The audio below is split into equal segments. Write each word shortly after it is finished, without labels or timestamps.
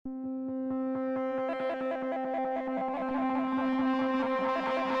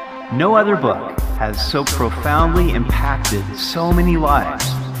No other book has so profoundly impacted so many lives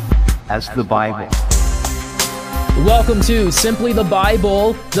as the Bible. Welcome to Simply the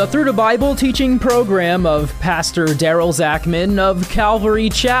Bible, the Through the Bible teaching program of Pastor Daryl Zachman of Calvary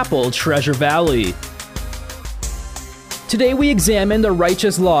Chapel, Treasure Valley. Today we examine the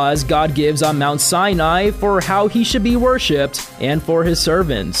righteous laws God gives on Mount Sinai for how he should be worshipped and for his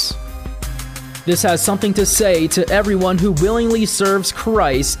servants. This has something to say to everyone who willingly serves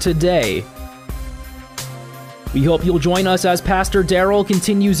Christ today. We hope you'll join us as Pastor Daryl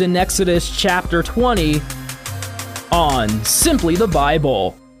continues in Exodus chapter 20 on Simply the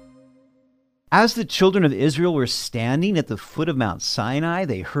Bible. As the children of Israel were standing at the foot of Mount Sinai,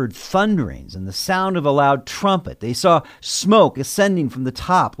 they heard thunderings and the sound of a loud trumpet. They saw smoke ascending from the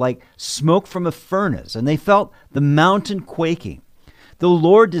top like smoke from a furnace, and they felt the mountain quaking. The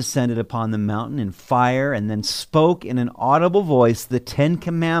Lord descended upon the mountain in fire and then spoke in an audible voice the 10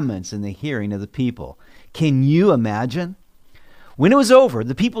 Commandments in the hearing of the people. Can you imagine? When it was over,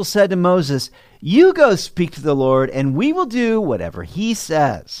 the people said to Moses, "You go speak to the Lord, and we will do whatever he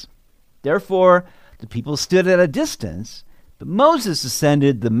says." Therefore, the people stood at a distance, but Moses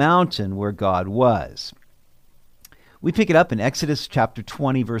ascended the mountain where God was. We pick it up in Exodus chapter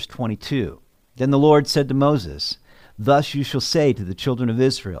 20, verse 22. Then the Lord said to Moses, "Thus you shall say to the children of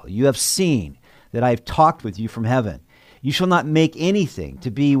Israel, you have seen that I have talked with you from heaven. You shall not make anything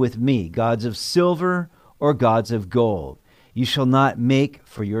to be with me, gods of silver or gods of gold. You shall not make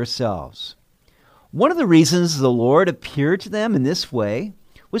for yourselves." One of the reasons the Lord appeared to them in this way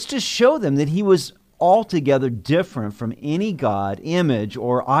was to show them that he was altogether different from any god, image,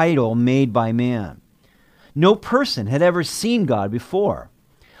 or idol made by man. No person had ever seen God before.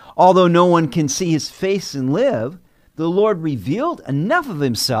 Although no one can see his face and live, the Lord revealed enough of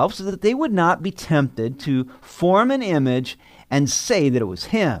himself so that they would not be tempted to form an image and say that it was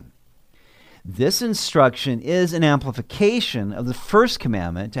him. This instruction is an amplification of the first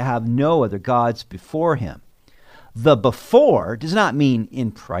commandment to have no other gods before him. The before does not mean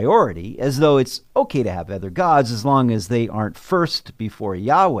in priority, as though it's okay to have other gods as long as they aren't first before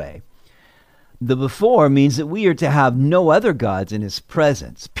Yahweh. The before means that we are to have no other gods in his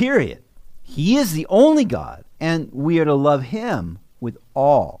presence, period. He is the only God, and we are to love him with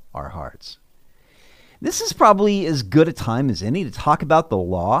all our hearts. This is probably as good a time as any to talk about the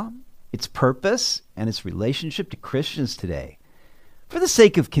law, its purpose, and its relationship to Christians today. For the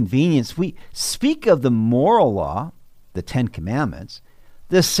sake of convenience, we speak of the moral law, the 10 Commandments,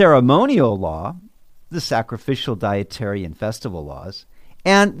 the ceremonial law, the sacrificial, dietary, and festival laws,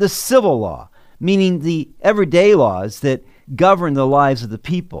 and the civil law, meaning the everyday laws that govern the lives of the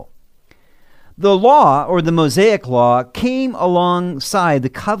people. The law, or the Mosaic law, came alongside the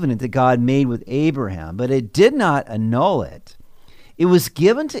covenant that God made with Abraham, but it did not annul it. It was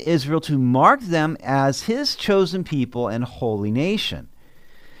given to Israel to mark them as his chosen people and holy nation.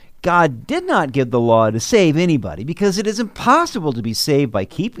 God did not give the law to save anybody because it is impossible to be saved by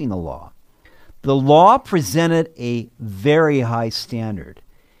keeping the law. The law presented a very high standard.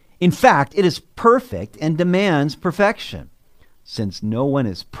 In fact, it is perfect and demands perfection. Since no one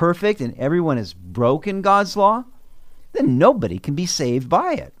is perfect and everyone has broken God's law, then nobody can be saved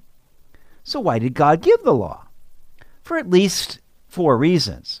by it. So why did God give the law? For at least 4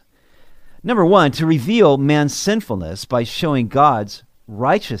 reasons. Number 1, to reveal man's sinfulness by showing God's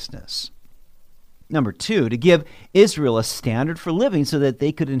righteousness. Number 2, to give Israel a standard for living so that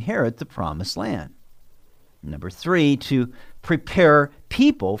they could inherit the promised land. Number 3, to prepare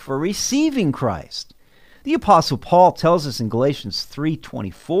people for receiving Christ. The Apostle Paul tells us in Galatians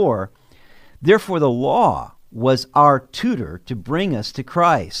 3:24, "Therefore the law was our tutor to bring us to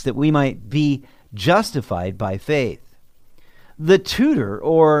Christ, that we might be justified by faith." The tutor,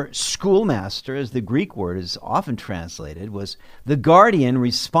 or schoolmaster, as the Greek word is often translated, was the guardian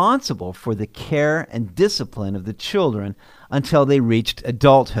responsible for the care and discipline of the children until they reached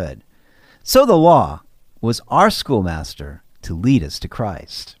adulthood. So the law was our schoolmaster to lead us to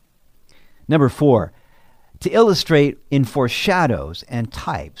Christ. Number 4, to illustrate in foreshadows and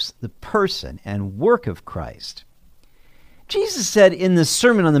types the person and work of Christ. Jesus said in the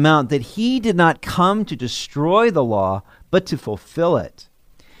Sermon on the Mount that he did not come to destroy the law, but to fulfill it.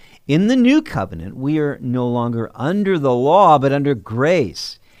 In the new covenant, we are no longer under the law, but under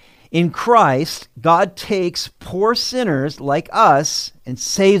grace. In Christ, God takes poor sinners like us and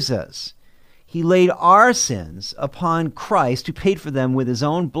saves us. He laid our sins upon Christ, who paid for them with his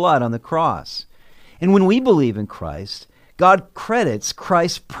own blood on the cross. And when we believe in Christ, God credits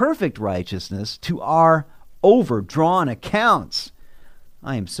Christ's perfect righteousness to our overdrawn accounts.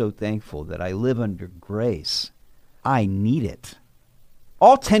 I am so thankful that I live under grace. I need it.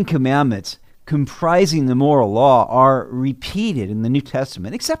 All 10 commandments comprising the moral law are repeated in the New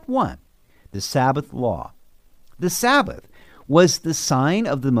Testament, except one, the Sabbath law. The Sabbath was the sign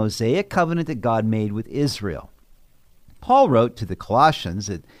of the Mosaic covenant that God made with Israel. Paul wrote to the Colossians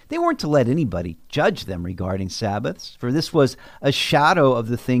that they weren't to let anybody judge them regarding Sabbaths, for this was a shadow of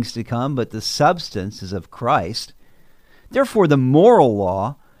the things to come, but the substance is of Christ. Therefore, the moral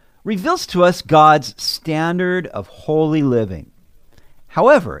law reveals to us God's standard of holy living.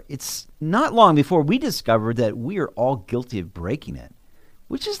 However, it's not long before we discover that we are all guilty of breaking it,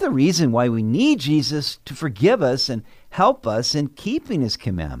 which is the reason why we need Jesus to forgive us and help us in keeping his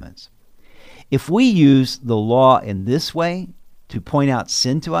commandments. If we use the law in this way to point out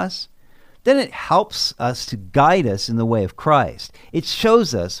sin to us, then it helps us to guide us in the way of Christ. It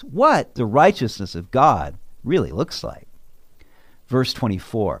shows us what the righteousness of God really looks like. Verse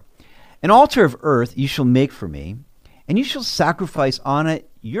 24, "An altar of earth you shall make for me, and you shall sacrifice on it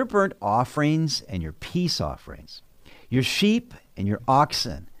your burnt offerings and your peace offerings, your sheep and your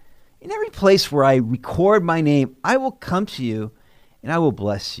oxen. In every place where I record my name, I will come to you, and I will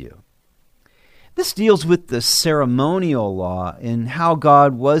bless you." This deals with the ceremonial law and how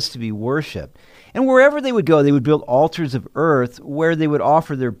God was to be worshipped. And wherever they would go, they would build altars of earth where they would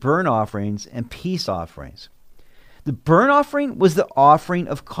offer their burnt offerings and peace offerings. The burnt offering was the offering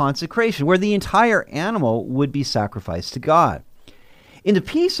of consecration, where the entire animal would be sacrificed to God. In the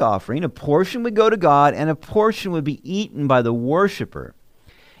peace offering, a portion would go to God and a portion would be eaten by the worshiper.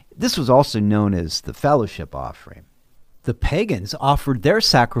 This was also known as the fellowship offering. The pagans offered their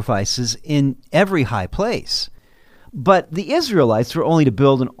sacrifices in every high place, but the Israelites were only to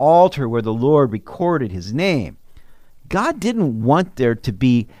build an altar where the Lord recorded his name. God didn't want there to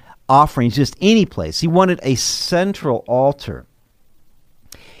be offerings just any place. He wanted a central altar.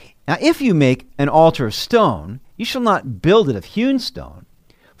 Now, if you make an altar of stone, you shall not build it of hewn stone,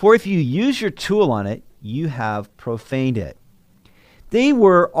 for if you use your tool on it, you have profaned it. They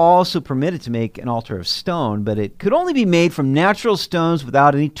were also permitted to make an altar of stone, but it could only be made from natural stones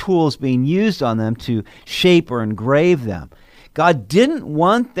without any tools being used on them to shape or engrave them. God didn't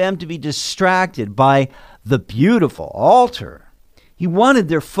want them to be distracted by the beautiful altar. He wanted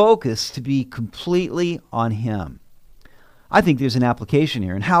their focus to be completely on him. I think there's an application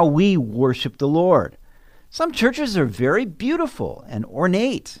here in how we worship the Lord. Some churches are very beautiful and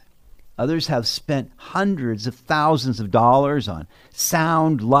ornate. Others have spent hundreds of thousands of dollars on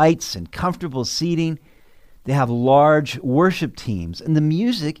sound, lights, and comfortable seating. They have large worship teams, and the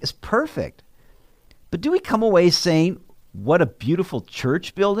music is perfect. But do we come away saying, what a beautiful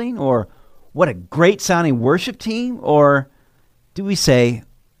church building, or what a great sounding worship team, or do we say,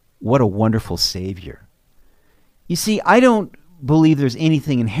 what a wonderful Savior? You see, I don't believe there's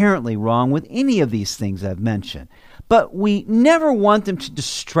anything inherently wrong with any of these things I've mentioned. But we never want them to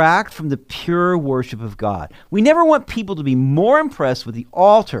distract from the pure worship of God. We never want people to be more impressed with the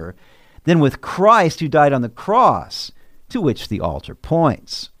altar than with Christ who died on the cross, to which the altar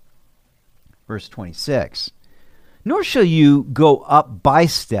points. Verse 26, "Nor shall you go up by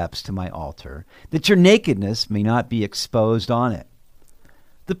steps to my altar, that your nakedness may not be exposed on it."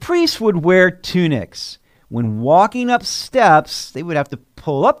 The priests would wear tunics. When walking up steps, they would have to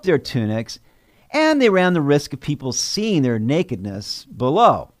pull up their tunics, and they ran the risk of people seeing their nakedness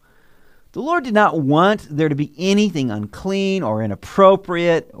below. The Lord did not want there to be anything unclean or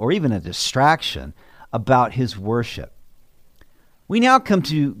inappropriate or even a distraction about his worship. We now come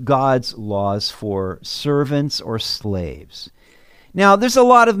to God's laws for servants or slaves. Now, there's a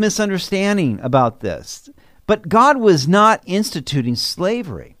lot of misunderstanding about this, but God was not instituting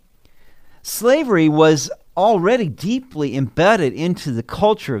slavery. Slavery was already deeply embedded into the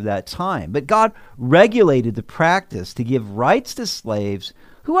culture of that time, but God regulated the practice to give rights to slaves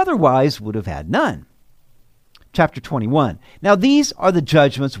who otherwise would have had none. Chapter 21, "Now these are the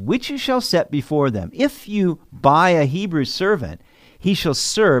judgments which you shall set before them. If you buy a Hebrew servant, he shall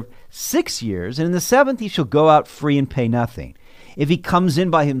serve 6 years, and in the 7th he shall go out free and pay nothing. If he comes in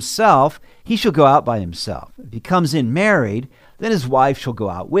by himself, he shall go out by himself. If he comes in married, then his wife shall go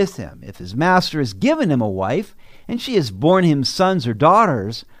out with him. If his master has given him a wife, and she has borne him sons or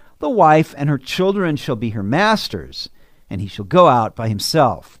daughters, the wife and her children shall be her master's, and he shall go out by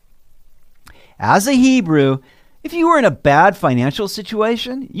himself." As a Hebrew, if you were in a bad financial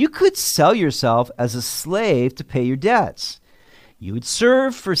situation, you could sell yourself as a slave to pay your debts. You would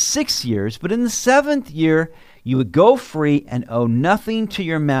serve for 6 years, but in the 7th year, you would go free and owe nothing to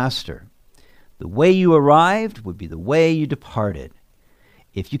your master. The way you arrived would be the way you departed.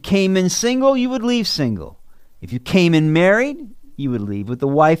 If you came in single, you would leave single. If you came in married, you would leave with the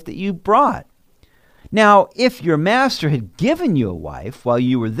wife that you brought. Now, if your master had given you a wife while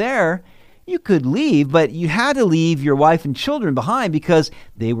you were there, you could leave, but you had to leave your wife and children behind because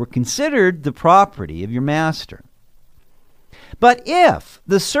they were considered the property of your master. But if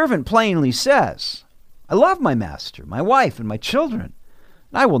the servant plainly says, I love my master, my wife, and my children,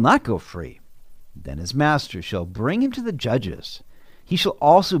 and I will not go free, then his master shall bring him to the judges. He shall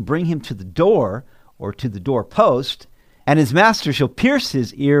also bring him to the door, or to the doorpost, and his master shall pierce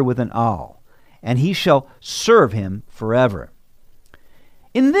his ear with an awl, and he shall serve him forever.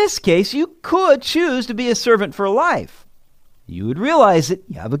 In this case, you could choose to be a servant for life. You would realize that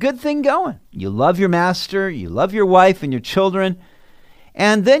you have a good thing going. You love your master, you love your wife and your children,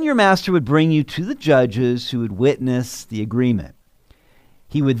 and then your master would bring you to the judges who would witness the agreement.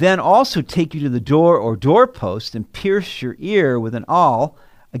 He would then also take you to the door or doorpost and pierce your ear with an awl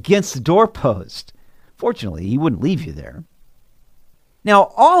against the doorpost. Fortunately, he wouldn't leave you there.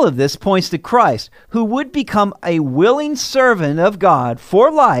 Now, all of this points to Christ, who would become a willing servant of God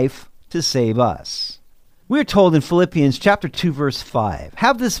for life to save us. We are told in Philippians chapter 2, verse 5,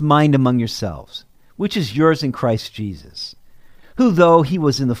 have this mind among yourselves, which is yours in Christ Jesus, who, though he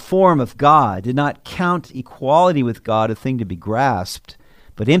was in the form of God, did not count equality with God a thing to be grasped,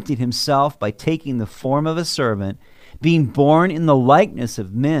 but emptied himself by taking the form of a servant, being born in the likeness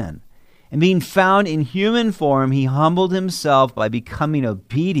of men. And being found in human form, he humbled himself by becoming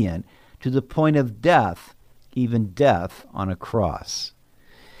obedient to the point of death, even death on a cross.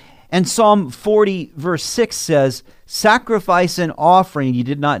 And Psalm 40, verse 6 says, sacrifice and offering you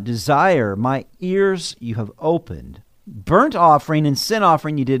did not desire, my ears you have opened. Burnt offering and sin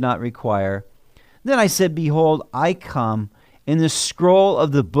offering you did not require. Then I said, behold, I come. In the scroll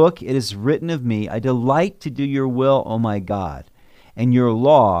of the book it is written of me, I delight to do your will, O my God, and your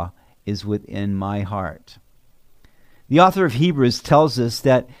law is within my heart. The author of Hebrews tells us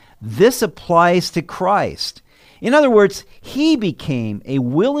that this applies to Christ. In other words, he became a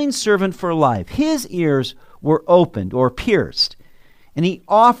willing servant for life. His ears were opened or pierced, and he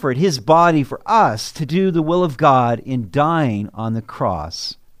offered his body for us to do the will of God in dying on the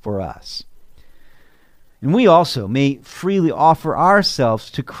cross for us. And we also may freely offer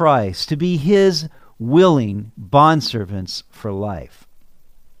ourselves to Christ to be his willing bondservants for life.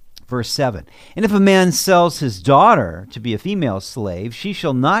 Verse 7, and if a man sells his daughter to be a female slave, she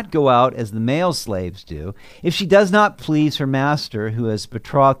shall not go out as the male slaves do. If she does not please her master, who has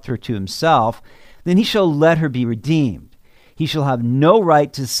betrothed her to himself, then he shall let her be redeemed. He shall have no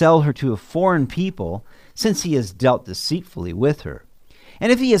right to sell her to a foreign people, since he has dealt deceitfully with her.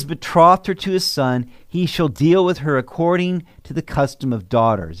 And if he has betrothed her to his son, he shall deal with her according to the custom of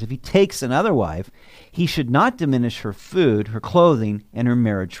daughters. If he takes another wife, he should not diminish her food, her clothing, and her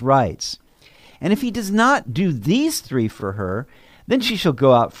marriage rights. And if he does not do these three for her, then she shall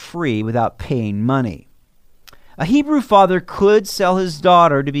go out free without paying money. A Hebrew father could sell his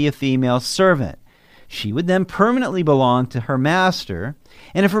daughter to be a female servant. She would then permanently belong to her master,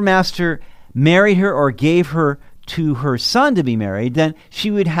 and if her master married her or gave her to her son to be married, then she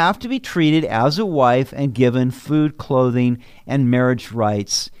would have to be treated as a wife and given food, clothing, and marriage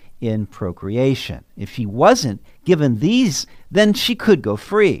rights in procreation. If she wasn't given these, then she could go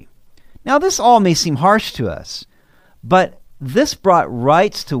free. Now, this all may seem harsh to us, but this brought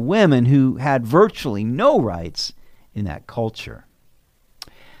rights to women who had virtually no rights in that culture.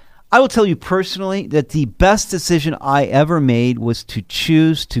 I will tell you personally that the best decision I ever made was to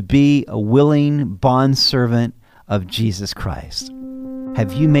choose to be a willing bondservant of Jesus Christ.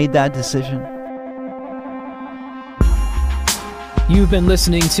 Have you made that decision? You've been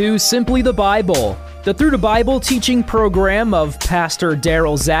listening to Simply the Bible, the Through the Bible teaching program of Pastor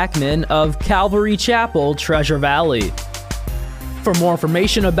Daryl Zachman of Calvary Chapel, Treasure Valley. For more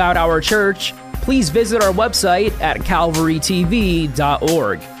information about our church, please visit our website at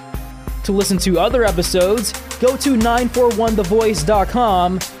calvarytv.org. To listen to other episodes, go to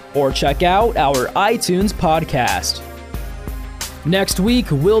 941thevoice.com or check out our iTunes podcast. Next week,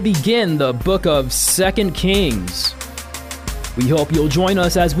 we'll begin the book of 2 Kings. We hope you'll join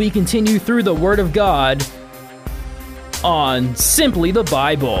us as we continue through the Word of God on Simply the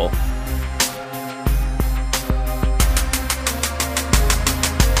Bible.